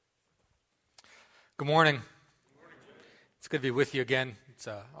Good morning. It's good to be with you again. It's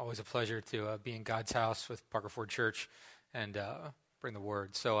always a pleasure to be in God's house with Parker Ford Church and bring the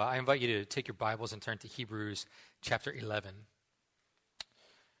word. So I invite you to take your Bibles and turn to Hebrews chapter 11.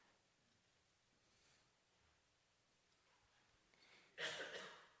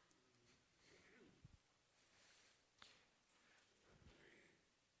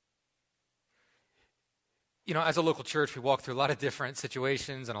 You know, as a local church, we walk through a lot of different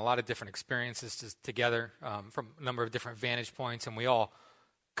situations and a lot of different experiences together from a number of different vantage points, and we all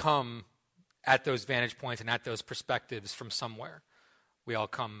come at those vantage points and at those perspectives from somewhere. We all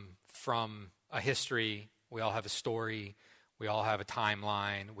come from a history, we all have a story, we all have a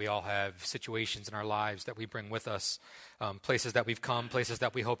timeline, we all have situations in our lives that we bring with us, places that we've come, places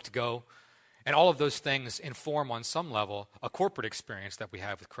that we hope to go, and all of those things inform on some level a corporate experience that we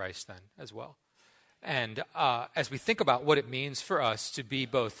have with Christ then as well. And as we think about what it means for us to be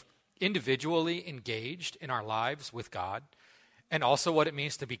both individually engaged in our lives with God, and also what it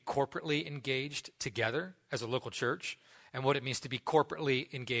means to be corporately engaged together as a local church, and what it means to be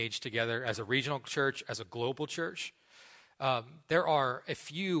corporately engaged together as a regional church, as a global church, there are a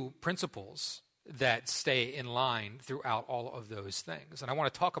few principles that stay in line throughout all of those things. And I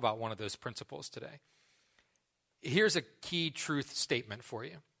want to talk about one of those principles today. Here's a key truth statement for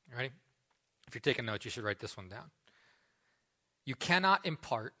you. Ready? If you're taking notes, you should write this one down. You cannot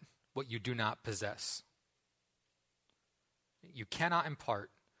impart what you do not possess. You cannot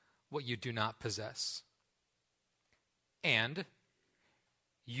impart what you do not possess. And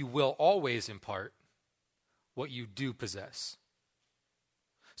you will always impart what you do possess.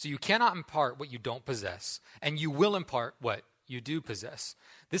 So you cannot impart what you don't possess, and you will impart what you do possess.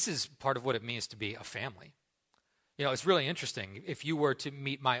 This is part of what it means to be a family. You know, it's really interesting. If you were to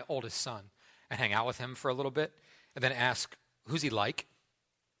meet my oldest son and hang out with him for a little bit, and then ask, who's he like?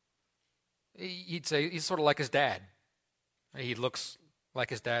 He'd say, he's sort of like his dad. He looks like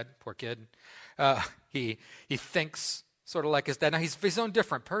his dad, poor kid. He thinks sort of like his dad. Now, he's his own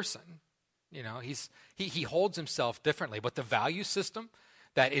different person. You know, he holds himself differently, but the value system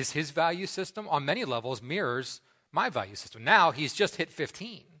that is his value system on many levels mirrors my value system. Now, he's just hit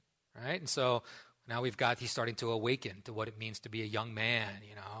 15, right? And so now he's starting to awaken to what it means to be a young man,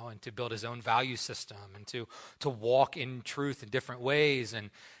 you know, and to build his own value system and to walk in truth in different ways. And,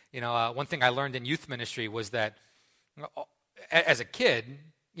 you know, one thing I learned in youth ministry was that as a kid,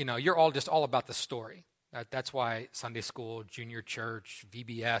 you know, you're all about the story. That's why Sunday school, junior church,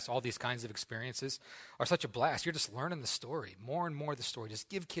 VBS, all these kinds of experiences are such a blast. You're just learning the story, more and more the story. Just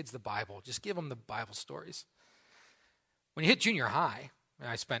give kids the Bible. Just give them the Bible stories. When you hit junior high,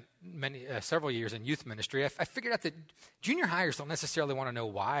 I spent several years in youth ministry. I figured out that junior hires don't necessarily want to know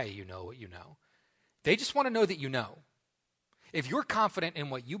why you know what you know. They just want to know that you know. If you're confident in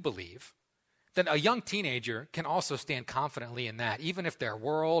what you believe, then a young teenager can also stand confidently in that, even if their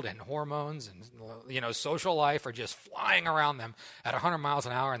world and hormones and, you know, social life are just flying around them at 100 miles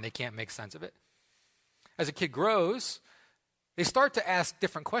an hour and they can't make sense of it. As a kid grows, they start to ask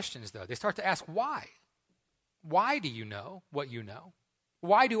different questions, though. They start to ask why. Why do you know what you know?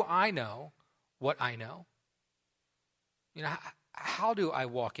 Why do I know what I know? You know, how do I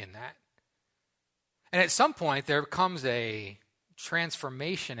walk in that? And at some point, there comes a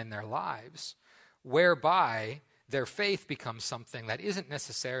transformation in their lives whereby their faith becomes something that isn't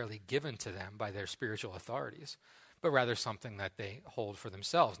necessarily given to them by their spiritual authorities, but rather something that they hold for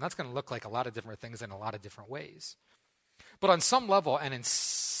themselves. And that's going to look like a lot of different things in a lot of different ways. But on some level and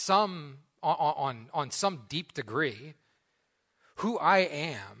on some deep degree, who I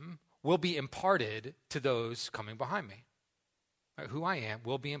am will be imparted to those coming behind me. Right? Who I am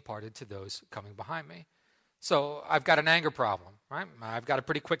will be imparted to those coming behind me. So I've got an anger problem, right? I've got a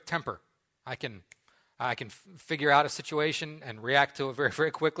pretty quick temper. I can figure out a situation and react to it very,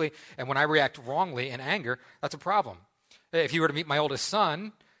 very quickly. And when I react wrongly in anger, that's a problem. If you were to meet my oldest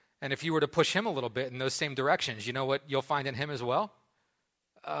son, and if you were to push him a little bit in those same directions, you know what you'll find in him as well?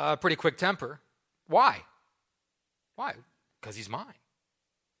 A pretty quick temper. Why? Why? Because he's mine.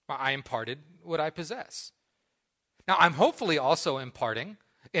 I imparted what I possess. Now, I'm hopefully also imparting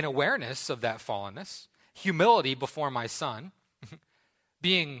an awareness of that fallenness, humility before my son,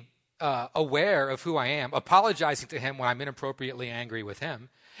 being aware of who I am, apologizing to him when I'm inappropriately angry with him,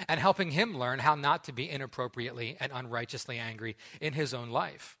 and helping him learn how not to be inappropriately and unrighteously angry in his own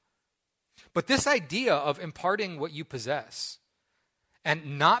life. But this idea of imparting what you possess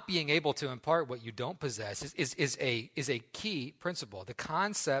and not being able to impart what you don't possess is a key principle. The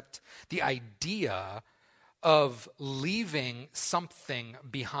concept, the idea of leaving something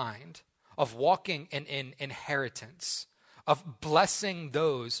behind, of walking in inheritance, of blessing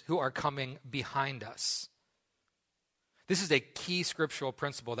those who are coming behind us. This is a key scriptural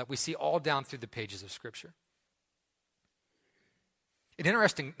principle that we see all down through the pages of Scripture.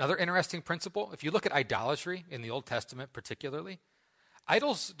 Another interesting principle, if you look at idolatry in the Old Testament particularly,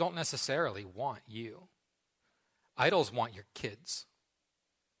 idols don't necessarily want you. Idols want your kids.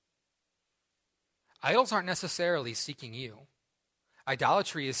 Idols aren't necessarily seeking you.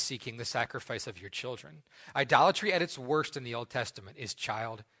 Idolatry is seeking the sacrifice of your children. Idolatry at its worst in the Old Testament is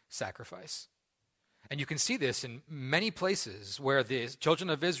child sacrifice. And you can see this in many places where the children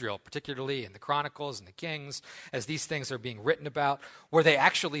of Israel, particularly in the Chronicles and the Kings, as these things are being written about, where they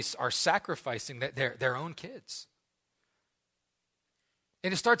actually are sacrificing their own kids.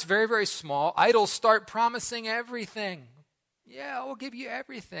 And it starts very, very small. Idols start promising everything. Yeah, we'll give you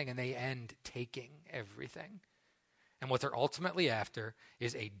everything. And they end taking everything. And what they're ultimately after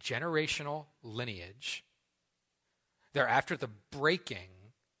is a generational lineage. They're after the breaking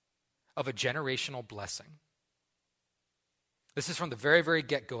of a generational blessing. This is from the very, very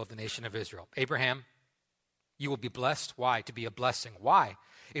get-go of the nation of Israel. Abraham, you will be blessed. Why? To be a blessing. Why?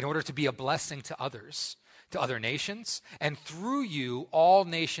 In order to be a blessing to others, to other nations, and through you, all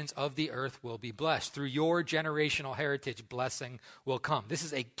nations of the earth will be blessed. Through your generational heritage, blessing will come. This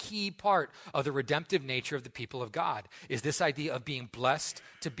is a key part of the redemptive nature of the people of God, is this idea of being blessed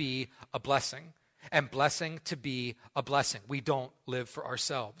to be a blessing, and blessing to be a blessing. We don't live for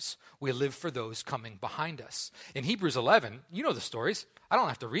ourselves. We live for those coming behind us. In Hebrews 11, you know the stories. I don't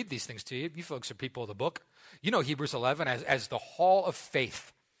have to read these things to you. You folks are people of the book. You know Hebrews 11 as the hall of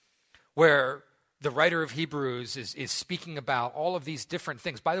faith, where the writer of Hebrews is speaking about all of these different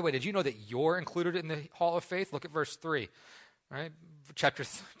things. By the way, did you know that you're included in the hall of faith? Look at verse 3, right?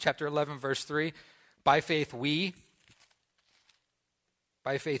 Chapter 11, verse 3. By faith we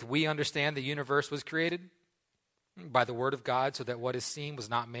understand the universe was created by the word of God, so that what is seen was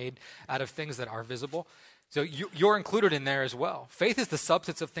not made out of things that are visible. So you're included in there as well. Faith is the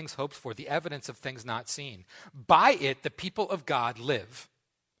substance of things hoped for, the evidence of things not seen. By it, the people of God live.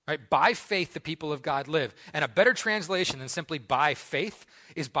 Right? By faith, the people of God live. And a better translation than simply by faith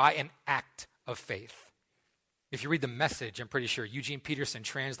is by an act of faith. If you read the Message, I'm pretty sure Eugene Peterson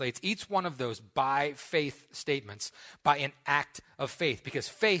translates each one of those by faith statements by an act of faith, because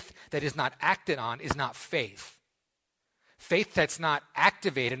faith that is not acted on is not faith. Faith that's not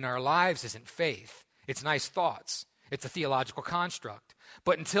activated in our lives isn't faith. It's nice thoughts. It's a theological construct.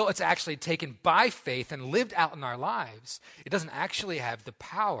 But until it's actually taken by faith and lived out in our lives, it doesn't actually have the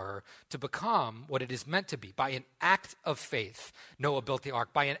power to become what it is meant to be. By an act of faith, Noah built the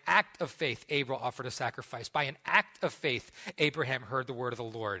ark. By an act of faith, Abel offered a sacrifice. By an act of faith, Abraham heard the word of the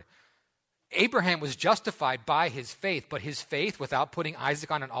Lord. Abraham was justified by his faith, but his faith without putting Isaac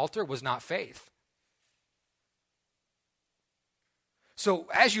on an altar was not faith. So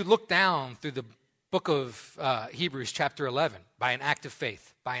as you look down through the book of Hebrews chapter 11, by an act of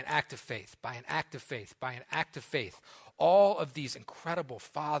faith, by an act of faith, by an act of faith, by an act of faith, all of these incredible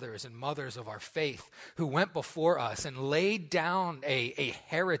fathers and mothers of our faith who went before us and laid down a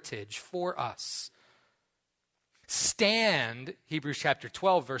heritage for us stand, Hebrews chapter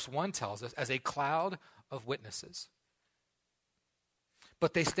 12, verse 1 tells us, as a cloud of witnesses.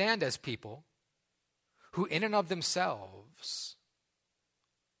 But they stand as people who in and of themselves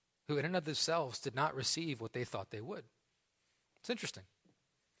did not receive what they thought they would. It's interesting.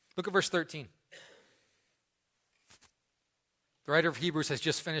 Look at verse 13. The writer of Hebrews has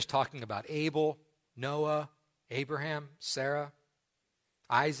just finished talking about Abel, Noah, Abraham, Sarah,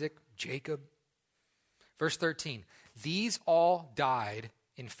 Isaac, Jacob. Verse 13. These all died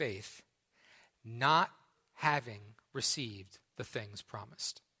in faith, not having received the things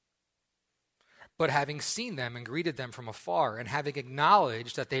promised, but having seen them and greeted them from afar, and having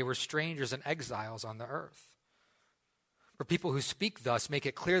acknowledged that they were strangers and exiles on the earth. For people who speak thus make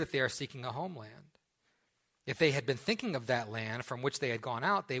it clear that they are seeking a homeland. If they had been thinking of that land from which they had gone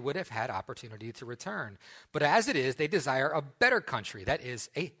out, they would have had opportunity to return. But as it is, they desire a better country, that is,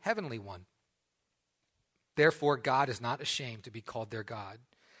 a heavenly one. Therefore, God is not ashamed to be called their God,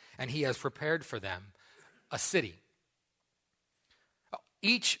 and he has prepared for them a city.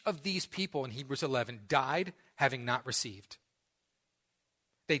 Each of these people in Hebrews 11 died having not received.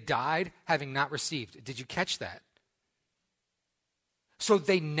 They died having not received. Did you catch that? So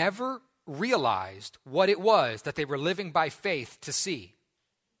they never realized what it was that they were living by faith to see.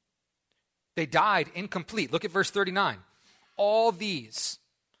 They died incomplete. Look at verse 39. All these,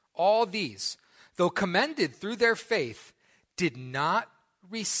 though commended through their faith, did not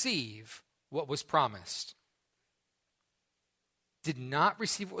receive what was promised. Did not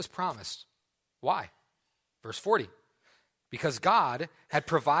receive what was promised. Why? Verse 40. because God had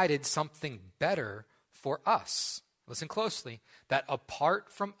provided something better for us. Listen closely, that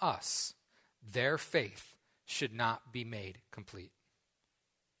apart from us, their faith should not be made complete.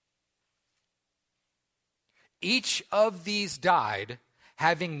 Each of these died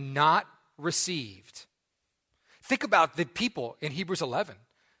having not received. Think about the people in Hebrews 11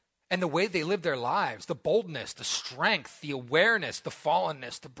 and the way they lived their lives, the boldness, the strength, the awareness, the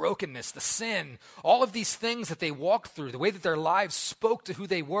fallenness, the brokenness, the sin, all of these things that they walked through, the way that their lives spoke to who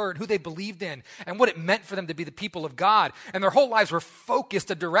they were and who they believed in and what it meant for them to be the people of God. And their whole lives were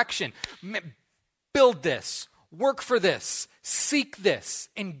focused a direction. Build this, work for this, seek this,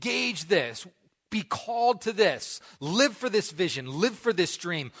 engage this, be called to this, live for this vision, live for this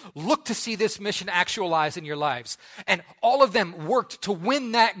dream, look to see this mission actualized in your lives. And all of them worked to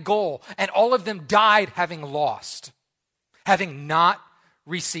win that goal, and all of them died having lost, having not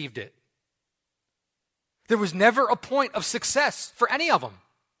received it. There was never a point of success for any of them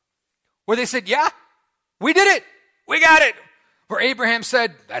where they said, yeah, we did it, we got it. Where Abraham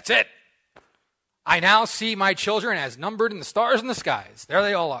said, that's it. I now see my children as numbered in the stars in the skies. There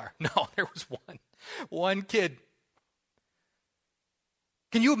they all are. No, there was one kid.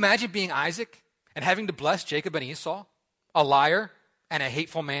 Can you imagine being Isaac and having to bless Jacob and Esau, a liar and a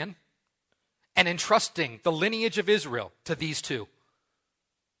hateful man, and entrusting the lineage of Israel to these two?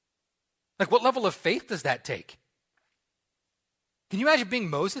 Like, what level of faith does that take? Can you imagine being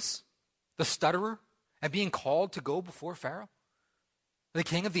Moses, the stutterer, and being called to go before Pharaoh, the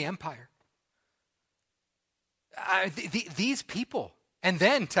king of the empire? These people, and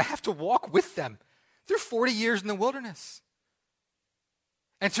then to have to walk with them through 40 years in the wilderness,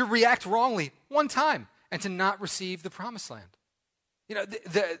 and to react wrongly one time, and to not receive the promised land. You know,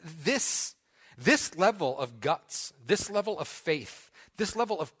 this level of guts, this level of faith, this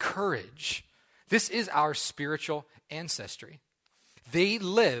level of courage, this is our spiritual ancestry. They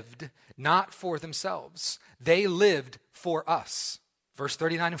lived not for themselves. They lived for us. Verse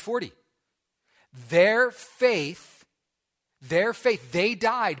 39 and 40. Their faith, they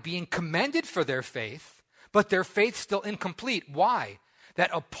died being commended for their faith, but their faith still incomplete. Why? That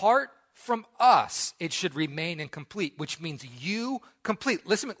apart from us, it should remain incomplete, which means you complete.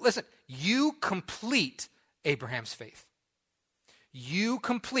 Listen, you complete Abraham's faith. You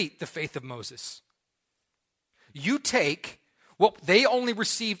complete the faith of Moses. You take what they only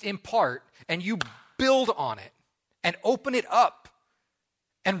received in part and you build on it and open it up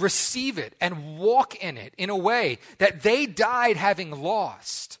and receive it and walk in it in a way that they died having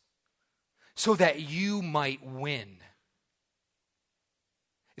lost so that you might win.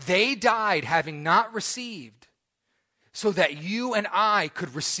 They died having not received so that you and I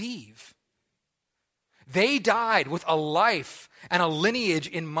could receive. They died with a life and a lineage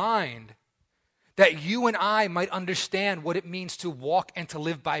in mind that you and I might understand what it means to walk and to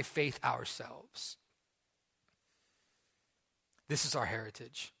live by faith ourselves. This is our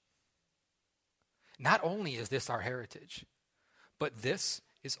heritage. Not only is this our heritage, but this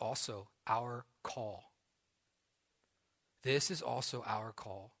is also our call. This is also our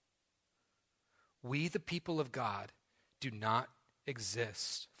call. We, the people of God, do not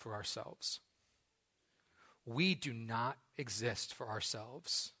exist for ourselves. We do not exist for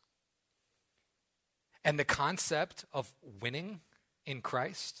ourselves. And the concept of winning in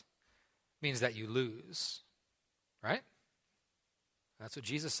Christ means that you lose, right? That's what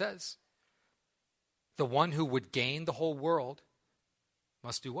Jesus says. The one who would gain the whole world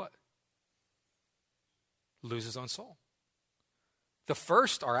must do what? Lose his own soul. The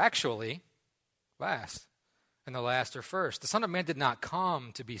first are actually last, and the last are first. The Son of Man did not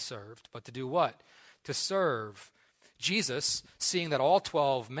come to be served, but to do what? To serve. Jesus, seeing that all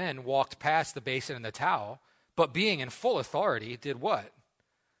 12 men walked past the basin and the towel, but being in full authority, did what?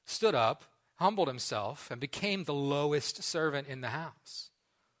 Stood up, humbled himself, and became the lowest servant in the house.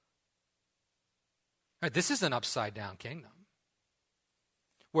 Right, this is an upside-down kingdom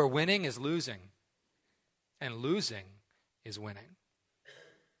where winning is losing and losing is winning.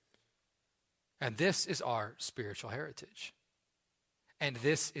 And this is our spiritual heritage. And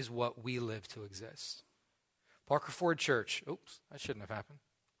this is what we live to exist. Parker Ford Church. Oops, that shouldn't have happened.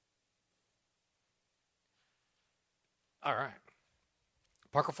 All right.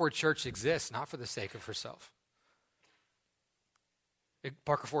 Parker Ford Church exists not for the sake of herself.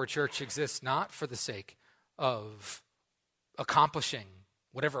 Parker Ford Church exists not for the sake of accomplishing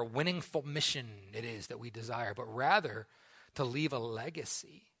whatever winningful mission it is that we desire, but rather to leave a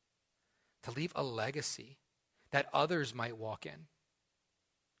legacy. To leave a legacy that others might walk in.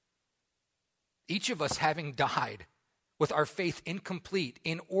 Each of us having died with our faith incomplete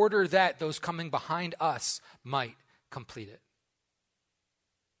in order that those coming behind us might complete it.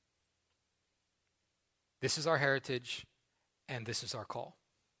 This is our heritage, and this is our call.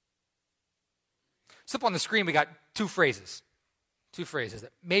 So up on the screen, we got two phrases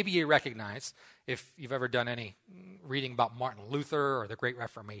that maybe you recognize if you've ever done any reading about Martin Luther or the Great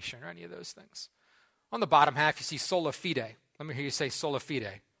Reformation or any of those things. On the bottom half, you see sola fide. Let me hear you say sola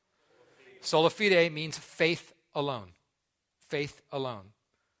fide. Sola fide means faith alone. Faith alone.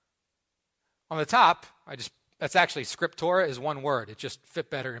 On the top, that's actually scriptura is one word. It just fit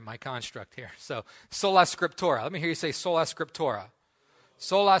better in my construct here. So sola scriptura. Let me hear you say sola scriptura.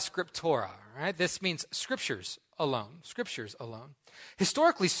 Sola scriptura. Right? This means scriptures alone. Scriptures alone.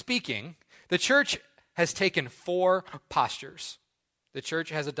 Historically speaking, the church has taken four postures. The church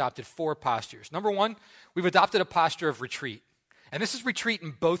has adopted four postures. Number one, we've adopted a posture of retreat. And this is retreat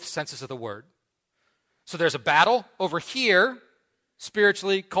in both senses of the word. So there's a battle over here,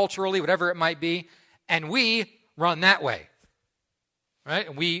 spiritually, culturally, whatever it might be, and we run that way. Right?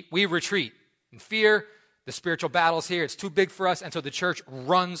 And we retreat in fear. The spiritual battle's here. It's too big for us, and so the church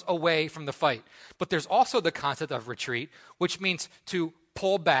runs away from the fight. But there's also the concept of retreat, which means to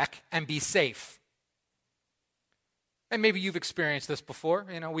pull back and be safe. And maybe you've experienced this before.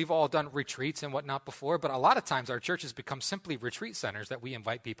 You know, we've all done retreats and whatnot before, but a lot of times our churches become simply retreat centers that we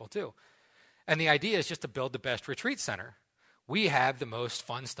invite people to. And the idea is just to build the best retreat center. We have the most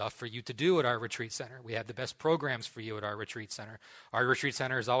fun stuff for you to do at our retreat center. We have the best programs for you at our retreat center. Our retreat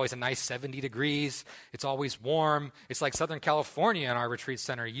center is always a nice 70 degrees. It's always warm. It's like Southern California in our retreat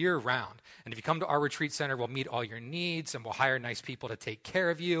center year round. And if you come to our retreat center, we'll meet all your needs and we'll hire nice people to take care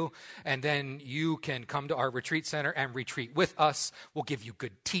of you. And then you can come to our retreat center and retreat with us. We'll give you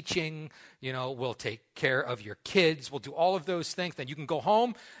good teaching. You know, we'll take care of your kids. We'll do all of those things. Then you can go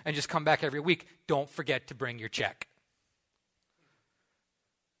home and just come back every week. Don't forget to bring your check.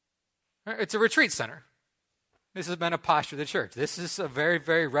 It's a retreat center. This has been a posture of the church. This is a very,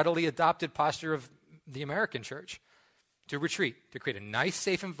 very readily adopted posture of the American church, to retreat, to create a nice,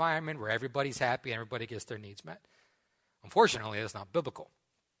 safe environment where everybody's happy and everybody gets their needs met. Unfortunately, that's not biblical.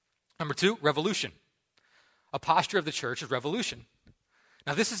 Number two, revolution. A posture of the church is revolution.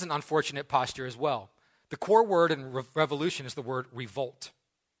 Now, this is an unfortunate posture as well. The core word in revolution is the word revolt.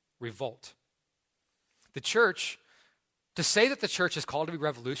 Revolt. The church... To say that the church is called to be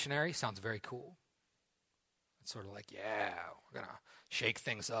revolutionary sounds very cool. It's sort of like, yeah, we're going to shake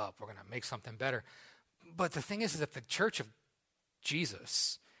things up. We're going to make something better. But the thing is that the church of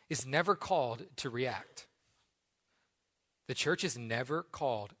Jesus is never called to react. The church is never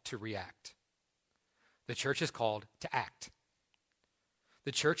called to react. The church is called to act.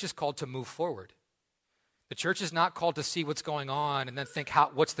 The church is called to move forward. The church is not called to see what's going on and then think,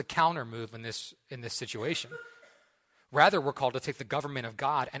 what's the counter move in this situation? Rather, we're called to take the government of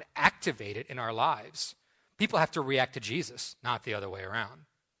God and activate it in our lives. People have to react to Jesus, not the other way around.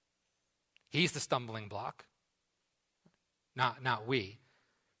 He's the stumbling block, not we.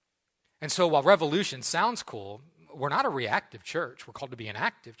 And so while revolution sounds cool, we're not a reactive church. We're called to be an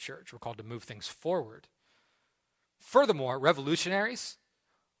active church. We're called to move things forward. Furthermore, revolutionaries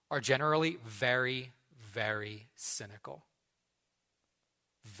are generally very, very cynical.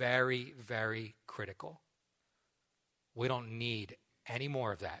 Very, very critical. We don't need any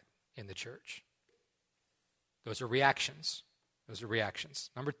more of that in the church. Those are reactions. Those are reactions.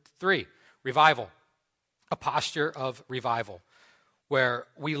 Number three, revival. A posture of revival where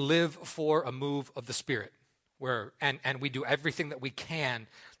we live for a move of the Spirit, and we do everything that we can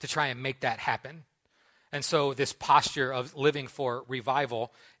to try and make that happen. And so this posture of living for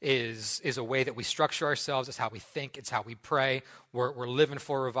revival is a way that we structure ourselves. It's how we think. It's how we pray. We're living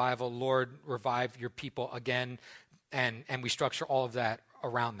for revival. Lord, revive your people again. And we structure all of that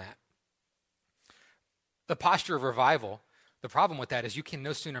around that. The posture of revival, the problem with that is you can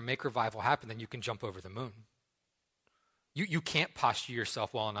no sooner make revival happen than you can jump over the moon. You can't posture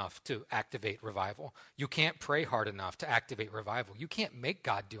yourself well enough to activate revival. You can't pray hard enough to activate revival. You can't make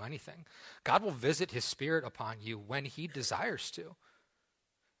God do anything. God will visit his Spirit upon you when he desires to.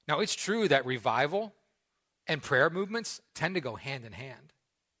 Now, it's true that revival and prayer movements tend to go hand in hand.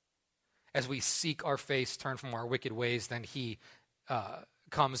 As we seek our face, turn from our wicked ways, then he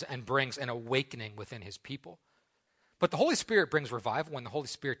comes and brings an awakening within his people. But the Holy Spirit brings revival when the Holy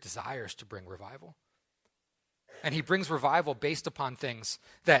Spirit desires to bring revival. And he brings revival based upon things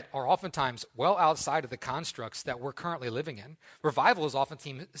that are oftentimes well outside of the constructs that we're currently living in. Revival is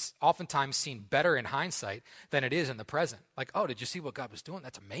oftentimes seen better in hindsight than it is in the present. Like, oh, did you see what God was doing?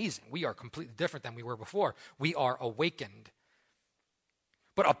 That's amazing. We are completely different than we were before. We are awakened.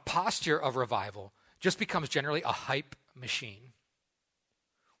 But a posture of revival just becomes generally a hype machine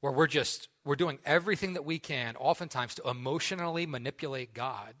where we're doing everything that we can, oftentimes, to emotionally manipulate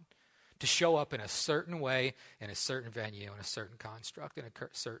God to show up in a certain way, in a certain venue, in a certain construct, in a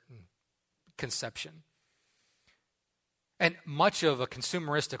certain conception. And much of a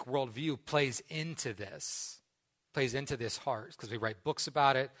consumeristic worldview plays into this heart, because we write books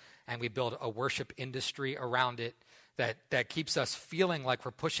about it and we build a worship industry around it that keeps us feeling like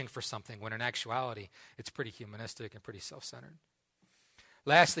we're pushing for something, when in actuality, it's pretty humanistic and pretty self-centered.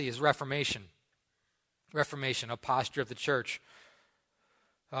 Lastly is Reformation. Reformation, a posture of the church.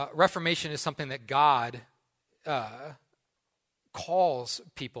 Reformation is something that God calls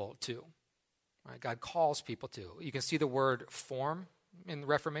people to. Right? God calls people to. You can see the word form in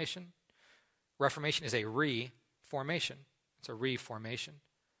Reformation. Reformation is a reformation. It's a reformation.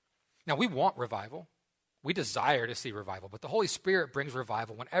 Now, we want revival. We desire to see revival, but the Holy Spirit brings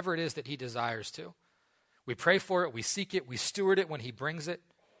revival whenever it is that he desires to. We pray for it, we seek it, we steward it when he brings it.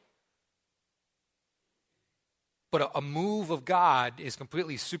 But a move of God is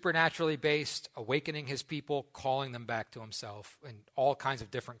completely supernaturally based, awakening his people, calling them back to himself in all kinds of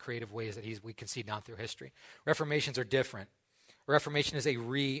different creative ways that we can see down through history. Reformations are different. Reformation is a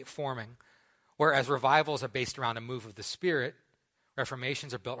reforming, whereas revivals are based around a move of the Spirit.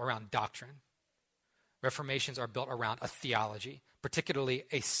 Reformations are built around doctrine. Reformations are built around a theology, particularly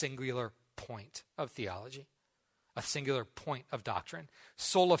a singular point of theology, a singular point of doctrine.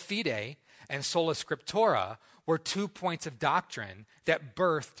 Sola fide and sola scriptura were 2 points of doctrine that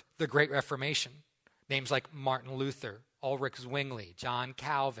birthed the Great Reformation. Names like Martin Luther, Ulrich Zwingli, John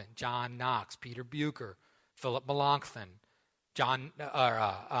Calvin, John Knox, Peter Bucher, Philip Melanchthon, I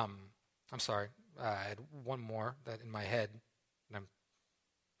had one more that in my head, and I'm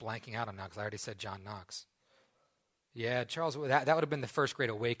blanking out on now because I already said John Knox. Yeah, Charles, that would have been the First Great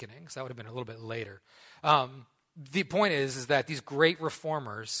Awakening, so that would have been a little bit later. The point is that these great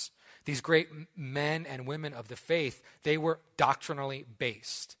reformers, these great men and women of the faith, they were doctrinally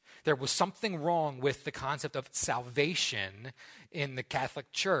based. There was something wrong with the concept of salvation in the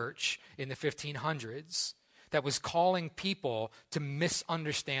Catholic Church in the 1500s that was calling people to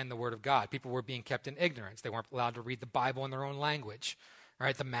misunderstand the Word of God. People were being kept in ignorance. They weren't allowed to read the Bible in their own language.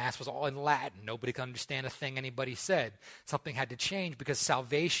 Right? The Mass was all in Latin. Nobody could understand a thing anybody said. Something had to change because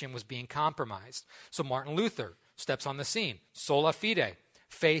salvation was being compromised. So Martin Luther steps on the scene. Sola fide,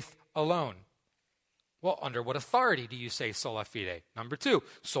 faith alone. Well, under what authority do you say sola fide? Number 2,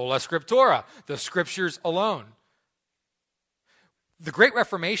 sola scriptura, the scriptures alone. The Great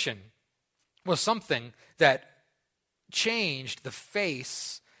Reformation was something that changed the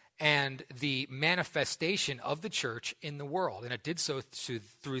face and the manifestation of the church in the world. And it did so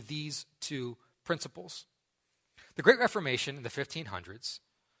through these 2 principles. The Great Reformation in the 1500s,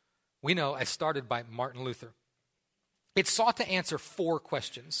 we know as started by Martin Luther. It sought to answer 4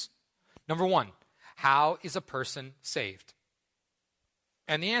 questions. Number 1, how is a person saved?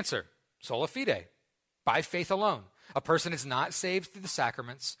 And the answer, sola fide, by faith alone. A person is not saved through the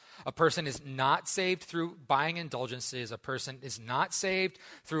sacraments. A person is not saved through buying indulgences. A person is not saved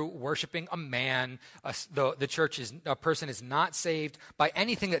through worshiping a man. A person is not saved by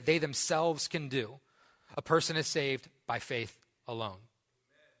anything that they themselves can do. A person is saved by faith alone.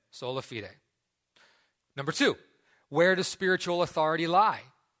 Sola fide. Number 2, where does spiritual authority lie?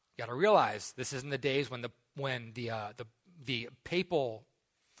 You got to realize this is in the days when the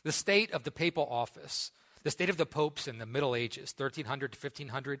state of the papal office, the state of the popes in the Middle Ages, 1300 to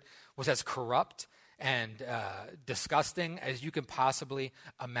 1500, was as corrupt and disgusting as you can possibly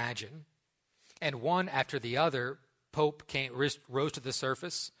imagine. And one after the other, pope rose to the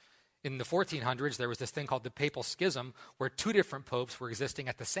surface. In the 1400s, there was this thing called the Papal Schism, where 2 different popes were existing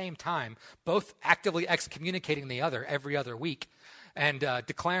at the same time, both actively excommunicating the other every other week, and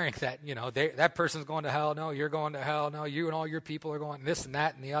declaring that, that person's going to hell, no, you're going to hell, no, you and all your people are going this and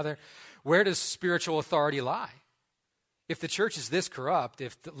that and the other. Where does spiritual authority lie? If the church is this corrupt,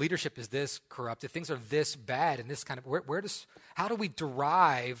 if the leadership is this corrupt, if things are this bad and this kind of, how do we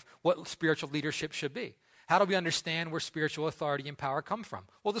derive what spiritual leadership should be? How do we understand where spiritual authority and power come from?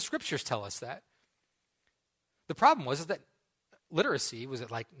 Well, the scriptures tell us that. The problem is that illiteracy was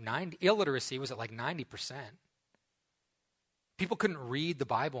at like 90%. People couldn't read the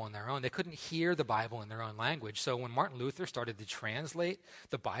Bible on their own. They couldn't hear the Bible in their own language. So when Martin Luther started to translate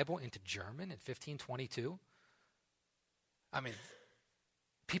the Bible into German in 1522,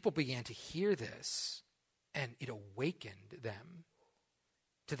 people began to hear this, and it awakened them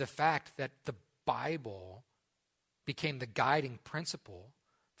to the fact that the Bible became the guiding principle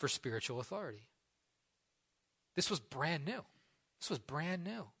for spiritual authority. This was brand new.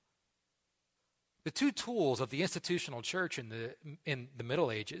 The two tools of the institutional church in the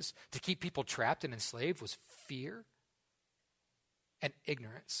Middle Ages to keep people trapped and enslaved was fear and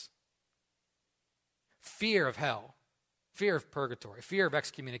ignorance. Fear of hell, fear of purgatory, fear of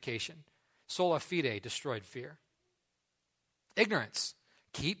excommunication. Sola fide destroyed fear. Ignorance,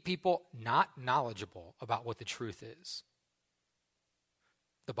 keep people not knowledgeable about what the truth is.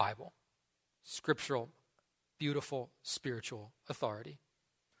 The Bible, scriptural, beautiful, spiritual authority.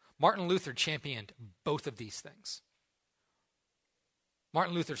 Martin Luther championed both of these things.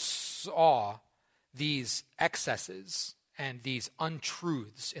 Martin Luther saw these excesses and these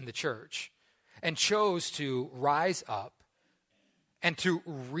untruths in the church and chose to rise up and to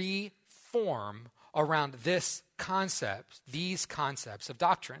reform around these concepts of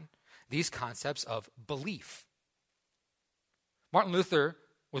doctrine, these concepts of belief. Martin Luther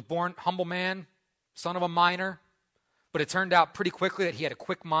was born humble man, son of a miner, but it turned out pretty quickly that he had a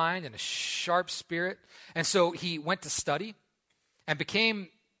quick mind and a sharp spirit. And so he went to study and became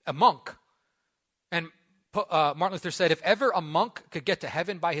a monk. And Martin Luther said, if ever a monk could get to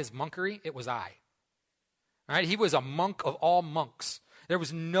heaven by his monkery, it was I. All right? He was a monk of all monks. There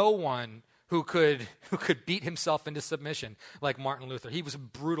was no one who could beat himself into submission like Martin Luther. He was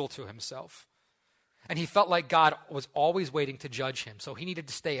brutal to himself. And he felt like God was always waiting to judge him. So he needed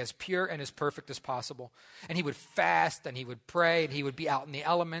to stay as pure and as perfect as possible. And he would fast and he would pray and he would be out in the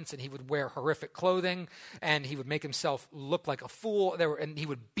elements and he would wear horrific clothing and he would make himself look like a fool. And he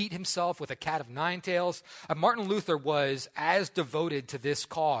would beat himself with a cat of nine tails. Martin Luther was as devoted to this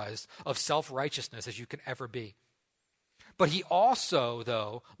cause of self-righteousness as you could ever be. But he also,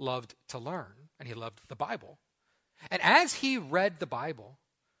 though, loved to learn and he loved the Bible. And as he read the Bible,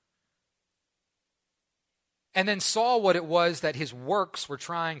 and then saw what it was that his works were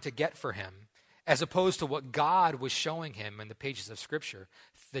trying to get for him, as opposed to what God was showing him in the pages of Scripture,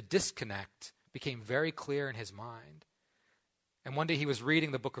 the disconnect became very clear in his mind. And one day he was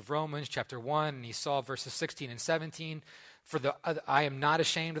reading the book of Romans, chapter 1, and he saw verses 16 and 17. I am not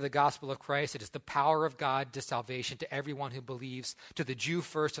ashamed of the gospel of Christ. It is the power of God to salvation to everyone who believes, to the Jew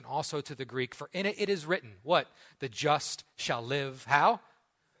first and also to the Greek. For in it is written, what? The just shall live, how?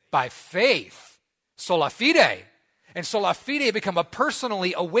 By faith. Sola fide. And sola fide become a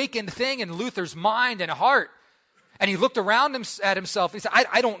personally awakened thing in Luther's mind and heart. And he looked around at himself and he said,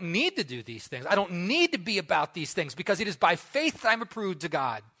 I don't need to do these things. I don't need to be about these things because it is by faith that I'm approved to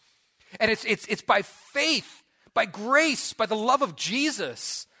God. And it's by faith, by grace, by the love of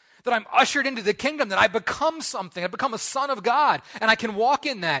Jesus that I'm ushered into the kingdom, that I become something. I become a son of God and I can walk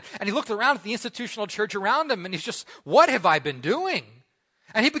in that. And he looked around at the institutional church around him and he's just, what have I been doing?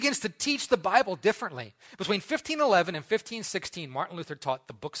 And he begins to teach the Bible differently. Between 1511 and 1516, Martin Luther taught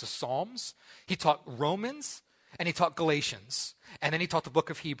the books of Psalms, he taught Romans, and he taught Galatians. And then he taught the book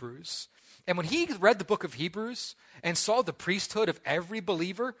of Hebrews. And when he read the book of Hebrews and saw the priesthood of every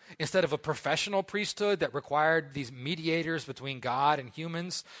believer instead of a professional priesthood that required these mediators between God and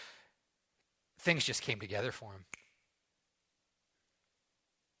humans, things just came together for him.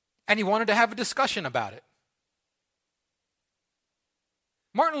 And he wanted to have a discussion about it.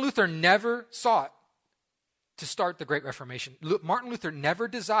 Martin Luther never sought to start the Great Reformation. Martin Luther never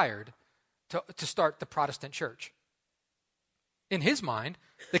desired to start the Protestant church. In his mind,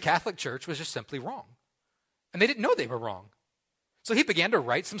 the Catholic Church was just simply wrong. And they didn't know they were wrong. So he began to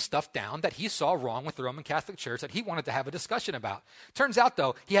write some stuff down that he saw wrong with the Roman Catholic Church that he wanted to have a discussion about. Turns out,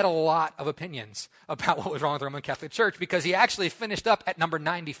 though, he had a lot of opinions about what was wrong with the Roman Catholic Church because he actually finished up at number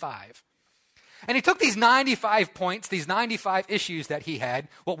 95. And he took these 95 points, these 95 issues that he had,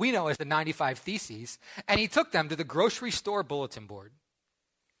 what we know as the 95 Theses, and he took them to the grocery store bulletin board,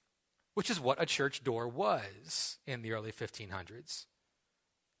 which is what a church door was in the early 1500s.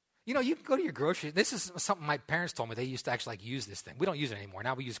 You know, you can go to your grocery. This is something my parents told me. They used to actually use this thing. We don't use it anymore.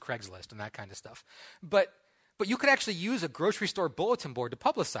 Now we use Craigslist and that kind of stuff. But you could actually use a grocery store bulletin board to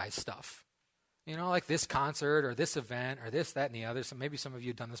publicize stuff. You know, like this concert or this event or this, that, and the other. So maybe some of you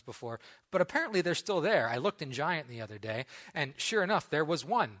have done this before. But apparently they're still there. I looked in Giant the other day, and sure enough, there was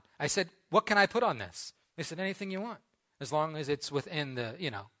one. I said, what can I put on this? They said, anything you want, as long as it's within the,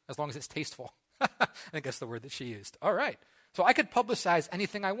 as long as it's tasteful. I think that's the word that she used. All right. So I could publicize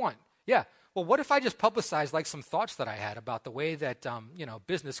anything I want. Yeah. Well, what if I just publicized like some thoughts that I had about the way that,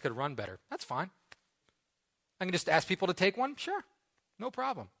 business could run better? That's fine. I can just ask people to take one? Sure. No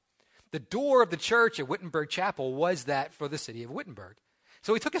problem. The door of the church at Wittenberg Chapel was that for the city of Wittenberg.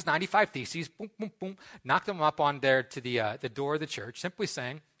 So he took his 95 Theses, boom, boom, boom, knocked them up on there to the door of the church, simply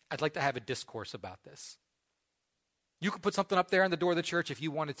saying, I'd like to have a discourse about this. You could put something up there on the door of the church if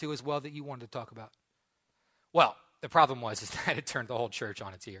you wanted to as well that you wanted to talk about. Well, the problem was is that it turned the whole church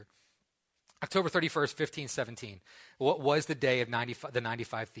on its ear. October 31st, 1517, what was the day of the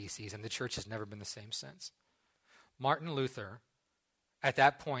 95 Theses, and the church has never been the same since. Martin Luther, at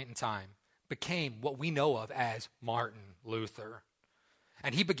that point in time, became what we know of as Martin Luther.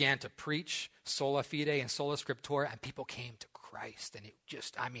 And he began to preach sola fide and sola scriptura, and people came to Christ. And it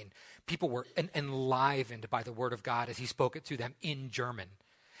just, people were enlivened by the word of God as he spoke it to them in German,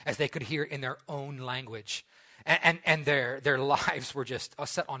 as they could hear in their own language. And their lives were just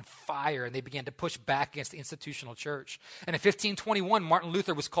set on fire, and they began to push back against the institutional church. And in 1521, Martin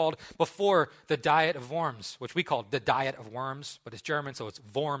Luther was called before the Diet of Worms, which we call the Diet of Worms, but it's German, so it's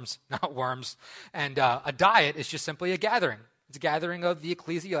Worms, not worms. And a diet is just simply a gathering. It's a gathering of the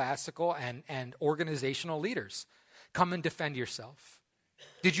ecclesiastical and organizational leaders. Come and defend yourself.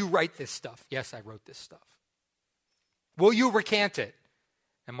 Did you write this stuff? Yes, I wrote this stuff. Will you recant it?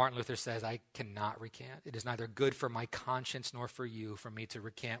 And Martin Luther says, I cannot recant. It is neither good for my conscience nor for you for me to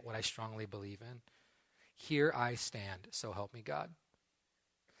recant what I strongly believe in. Here I stand, so help me God.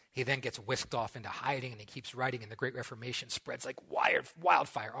 He then gets whisked off into hiding, and he keeps writing, and the Great Reformation spreads like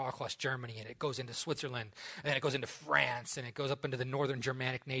wildfire all across Germany, and it goes into Switzerland, and then it goes into France, and it goes up into the northern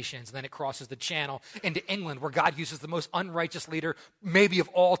Germanic nations, and then it crosses the Channel into England, where God uses the most unrighteous leader maybe of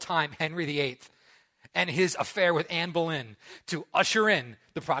all time, Henry VIII, and his affair with Anne Boleyn to usher in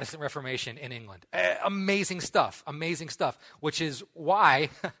the Protestant Reformation in England. Amazing stuff, which is why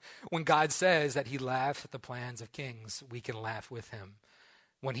when God says that he laughs at the plans of kings, we can laugh with him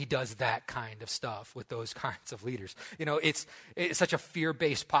when he does that kind of stuff with those kinds of leaders. It's such a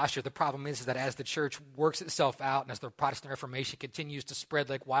fear-based posture. The problem is that as the church works itself out and as the Protestant Reformation continues to spread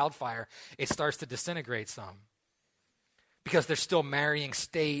like wildfire, it starts to disintegrate some. Because they're still marrying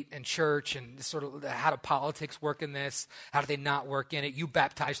state and church, and sort of how do politics work in this? How do they not work in it? You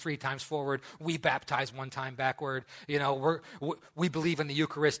baptize 3 times forward. We baptize 1 time backward. We believe in the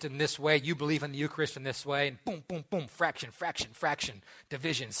Eucharist in this way. You believe in the Eucharist in this way. And boom, boom, boom, fraction,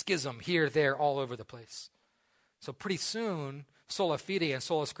 division, schism, here, there, all over the place. So pretty soon, sola fide and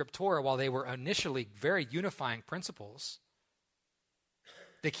sola scriptura, while they were initially very unifying principles,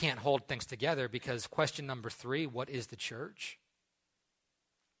 they can't hold things together, because question number 3, what is the church,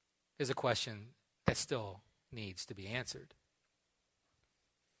 is a question that still needs to be answered.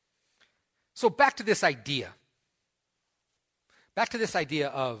 So back to this idea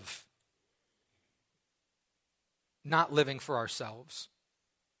of not living for ourselves,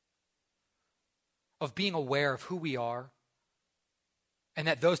 of being aware of who we are, and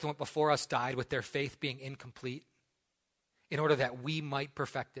that those that went before us died with their faith being incomplete, in order that we might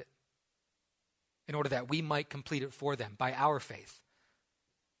perfect it, in order that we might complete it for them by our faith.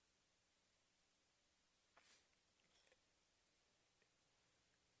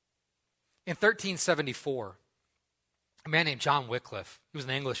 In 1374, a man named John Wycliffe, he was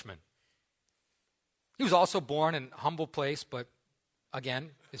an Englishman. He was also born in a humble place, but again,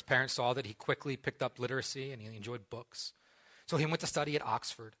 his parents saw that he quickly picked up literacy and he enjoyed books. So he went to study at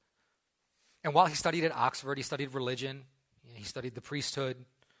Oxford. And while he studied at Oxford, he studied religion. He studied the priesthood.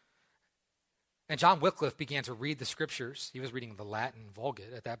 And John Wycliffe began to read the scriptures. He was reading the Latin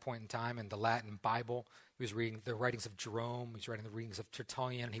Vulgate at that point in time, and the Latin Bible. He was reading the writings of Jerome. He was reading the readings of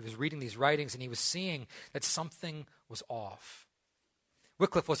Tertullian. He was reading these writings, and he was seeing that something was off.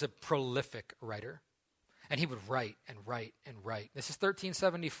 Wycliffe was a prolific writer, and he would write and write and write. This is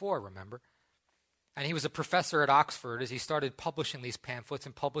 1374, remember? And he was a professor at Oxford as he started publishing these pamphlets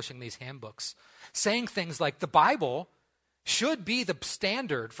and publishing these handbooks, saying things like the Bible should be the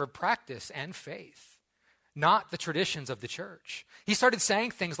standard for practice and faith, not the traditions of the church. He started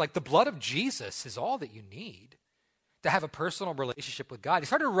saying things like the blood of Jesus is all that you need to have a personal relationship with God. He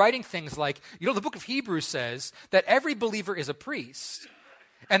started writing things like, the book of Hebrews says that every believer is a priest,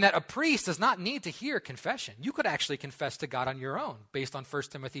 and that a priest does not need to hear confession. You could actually confess to God on your own, based on 1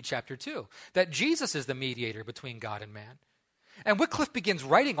 Timothy chapter 2, that Jesus is the mediator between God and man. And Wycliffe begins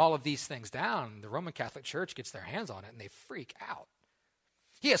writing all of these things down. The Roman Catholic Church gets their hands on it, and they freak out.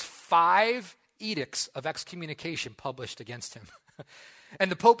 He has 5 edicts of excommunication published against him. And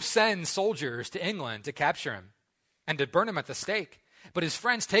the Pope sends soldiers to England to capture him and to burn him at the stake. But his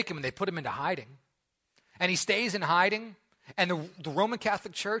friends take him and they put him into hiding. And he stays in hiding. And the Roman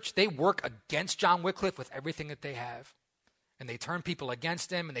Catholic Church, they work against John Wycliffe with everything that they have. And they turn people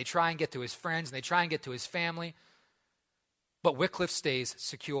against him, and they try and get to his friends, and they try and get to his family. But Wycliffe stays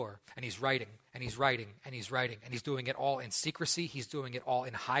secure, and he's writing, and he's writing, and he's writing, and he's doing it all in secrecy. He's doing it all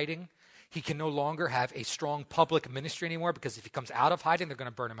in hiding. He can no longer have a strong public ministry anymore, because if he comes out of hiding, they're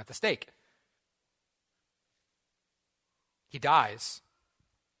going to burn him at the stake. He dies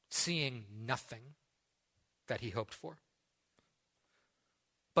seeing nothing that he hoped for.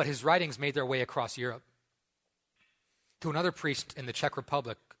 But his writings made their way across Europe to another priest in the Czech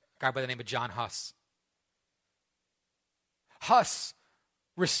Republic, a guy by the name of John Huss. Huss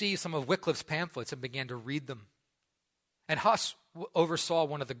received some of Wycliffe's pamphlets and began to read them. And Huss oversaw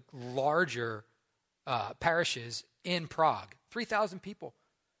one of the larger parishes in Prague, 3,000 people.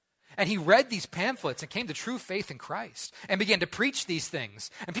 And he read these pamphlets and came to true faith in Christ and began to preach these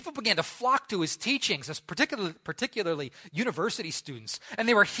things. And people began to flock to his teachings, as particularly university students. And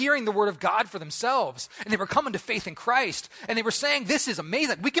they were hearing the word of God for themselves. And they were coming to faith in Christ. And they were saying, this is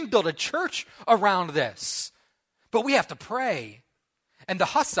amazing. We can build a church around this. But we have to pray. And the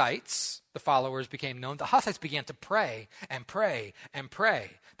Hussites, the followers became known. The Hussites began to pray and pray and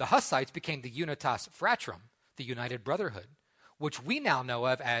pray. The Hussites became the Unitas Fratrum, the United Brotherhood, which we now know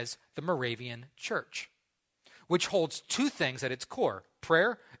of as the Moravian Church, which holds two things at its core: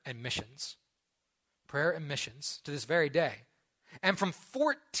 prayer and missions. Prayer and missions to this very day. And from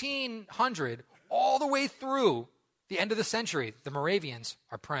 1400 all the way through the end of the century, the Moravians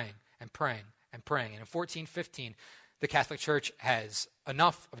are praying and praying and praying. And in 1415, the Catholic Church has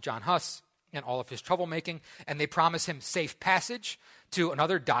enough of John Huss and all of his troublemaking, and they promise him safe passage to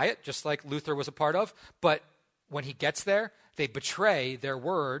another diet, just like Luther was a part of. But when he gets there, they betray their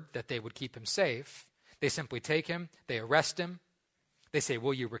word that they would keep him safe. They simply take him, they arrest him. They say,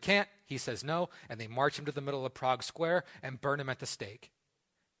 will you recant? He says no, and they march him to the middle of Prague Square and burn him at the stake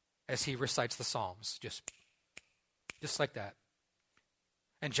as he recites the Psalms, just like that.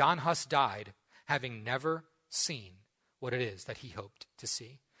 And John Huss died having never seen what it is that he hoped to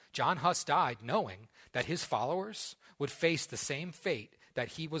see. John Huss died knowing that his followers would face the same fate that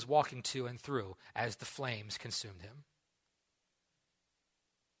he was walking to and through as the flames consumed him.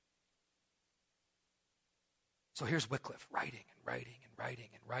 So here's Wycliffe writing and writing and writing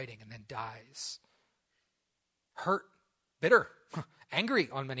and writing, and then dies. Hurt, bitter, angry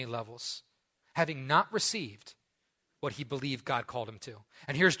on many levels, having not received what he believed God called him to.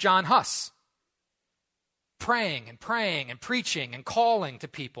 And here's John Huss, praying and praying and preaching and calling to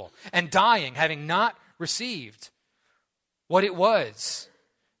people and dying, having not received what it was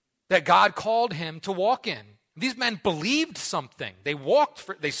that God called him to walk in. These men believed something.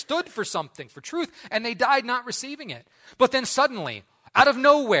 They stood for something, for truth, and they died not receiving it. But then suddenly, out of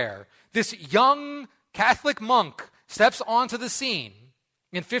nowhere, this young Catholic monk steps onto the scene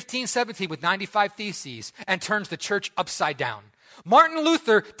in 1517 with 95 Theses and turns the church upside down. Martin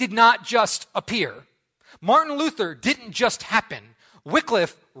Luther did not just appear. Martin Luther didn't just happen.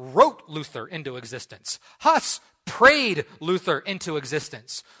 Wycliffe wrote Luther into existence. Huss prayed Luther into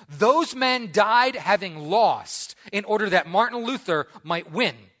existence. Those men died having lost in order that Martin Luther might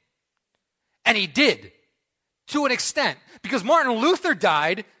win. And he did, to an extent, because Martin Luther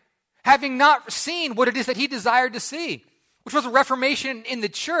died having not seen what it is that he desired to see, which was a reformation in the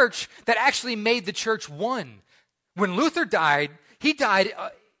church that actually made the church one. When Luther died, he died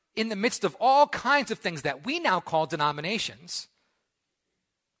in the midst of all kinds of things that we now call denominations,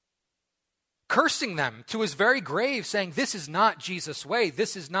 cursing them to his very grave, saying, this is not Jesus' way,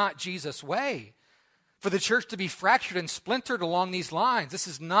 this is not Jesus' way. For the church to be fractured and splintered along these lines, this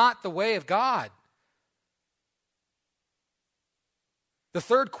is not the way of God. The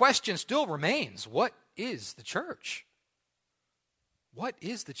third question still remains, what is the church? What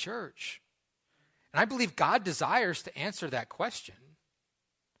is the church? And I believe God desires to answer that question.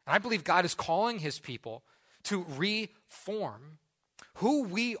 And I believe God is calling his people to reform who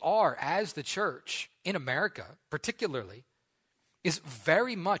we are as the church in America, particularly, is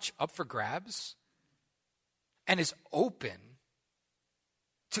very much up for grabs and is open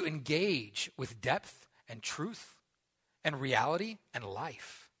to engage with depth and truth and reality and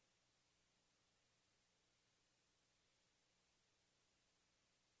life.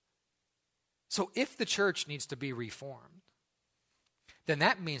 So if the church needs to be reformed, then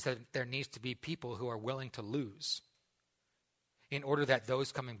that means that there needs to be people who are willing to lose in order that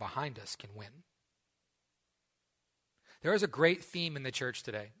those coming behind us can win. There is a great theme in the church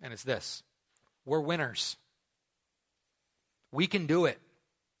today, and it's this: we're winners. We can do it.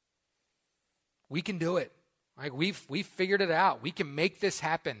 We can do it. Right? We've figured it out. We can make this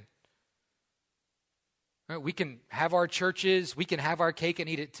happen. Right? We can have our churches. We can have our cake and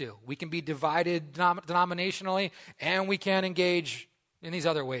eat it too. We can be divided denominationally, and we can engage in these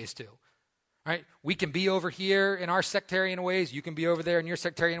other ways too. Right? We can be over here in our sectarian ways. You can be over there in your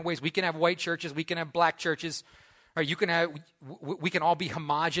sectarian ways. We can have white churches. We can have black churches. Right? We can all be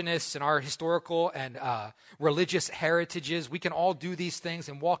homogenous in our historical and religious heritages. We can all do these things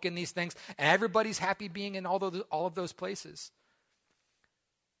and walk in these things, and everybody's happy being in all of those places.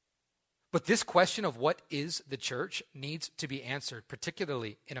 But this question of what is the church needs to be answered,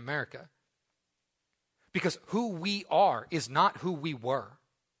 particularly in America. Because who we are is not who we were.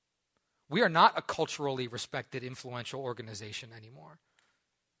 We are not a culturally respected, influential organization anymore.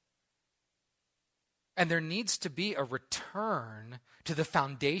 And there needs to be a return to the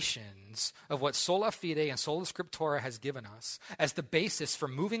foundations of what Sola Fide and Sola Scriptura has given us as the basis for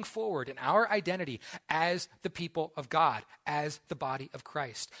moving forward in our identity as the people of God, as the body of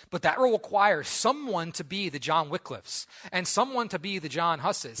Christ. But that will require someone to be the John Wycliffes and someone to be the John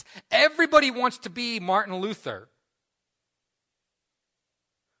Husses. Everybody wants to be Martin Luther.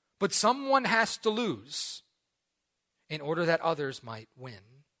 But someone has to lose in order that others might win.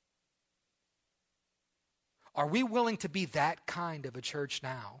 Are we willing to be that kind of a church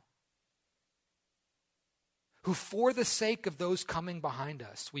now? Who, for the sake of those coming behind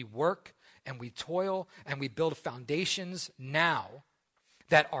us, we work and we toil and we build foundations now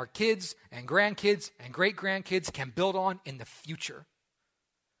that our kids and grandkids and great-grandkids can build on in the future.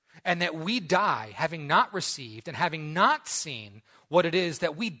 And that we die having not received and having not seen what it is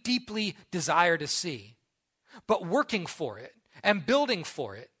that we deeply desire to see, but working for it and building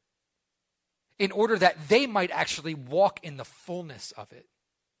for it, in order that they might actually walk in the fullness of it.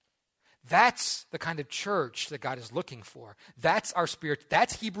 That's the kind of church that God is looking for. That's our spirit.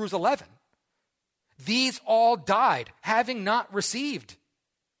 That's Hebrews 11. These all died, having not received.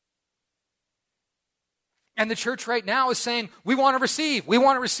 And the church right now is saying, we want to receive, we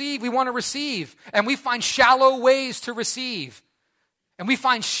want to receive, we want to receive. And we find shallow ways to receive. And we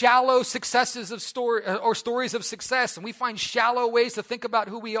find shallow successes of stories of success. And we find shallow ways to think about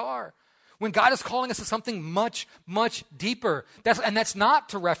who we are. When God is calling us to something much, much deeper. That's not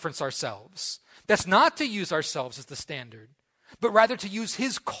to reference ourselves. That's not to use ourselves as the standard. But rather to use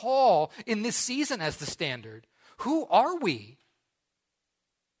his call in this season as the standard. Who are we?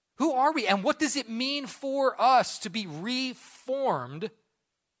 Who are we? And what does it mean for us to be reformed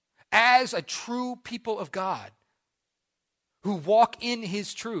as a true people of God? Who walk in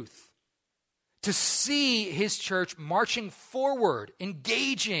his truth. To see his church marching forward,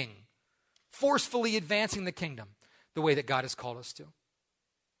 engaging, forcefully advancing the kingdom the way that God has called us to.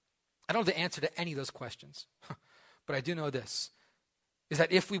 I don't know the answer to any of those questions, but I do know this, is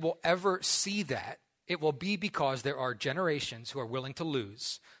that if we will ever see that, it will be because there are generations who are willing to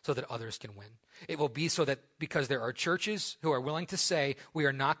lose so that others can win. It will be so that because there are churches who are willing to say, we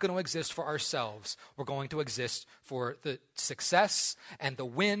are not going to exist for ourselves. We're going to exist for the success and the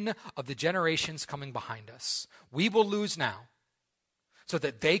win of the generations coming behind us. We will lose now, so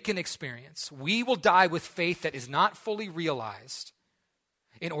that they can experience. We will die with faith that is not fully realized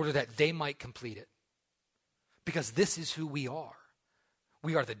in order that they might complete it. Because this is who we are.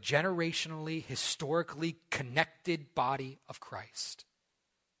 We are the generationally, historically connected body of Christ.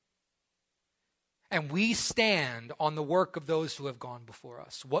 And we stand on the work of those who have gone before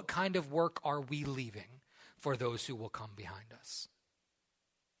us. What kind of work are we leaving for those who will come behind us?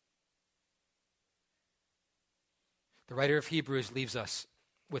 The writer of Hebrews leaves us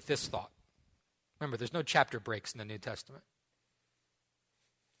with this thought. Remember, there's no chapter breaks in the New Testament.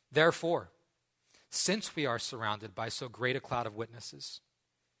 Therefore, since we are surrounded by so great a cloud of witnesses,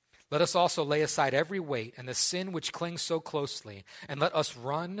 let us also lay aside every weight and the sin which clings so closely, and let us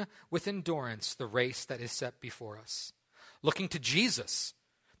run with endurance the race that is set before us, looking to Jesus,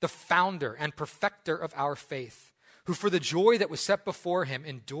 the founder and perfecter of our faith, who for the joy that was set before him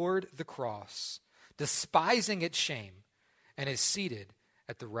endured the cross, despising its shame, and is seated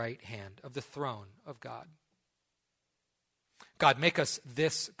at the right hand of the throne of God. God, make us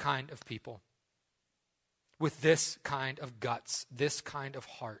this kind of people, with this kind of guts, this kind of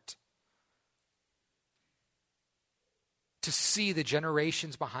heart, to see the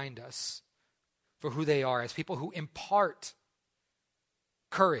generations behind us for who they are, as people who impart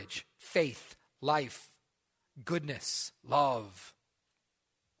courage, faith, life, goodness, love,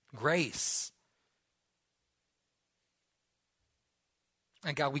 grace.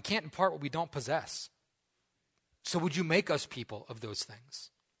 And God, we can't impart what we don't possess. So would you make us people of those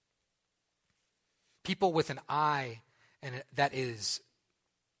things? People with an eye and that is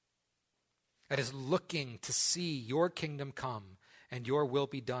looking to see your kingdom come and your will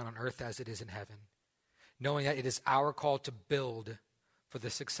be done on earth as it is in heaven, knowing that it is our call to build for the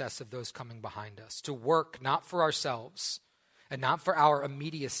success of those coming behind us, to work not for ourselves and not for our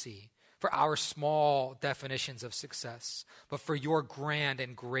immediacy, for our small definitions of success, but for your grand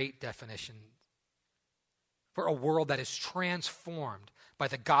and great definition, for a world that is transformed by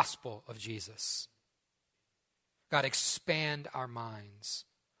the gospel of Jesus. God, expand our minds,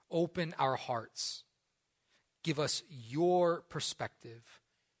 open our hearts, give us your perspective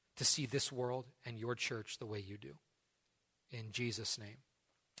to see this world and your church the way you do. In Jesus' name,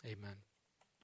 amen.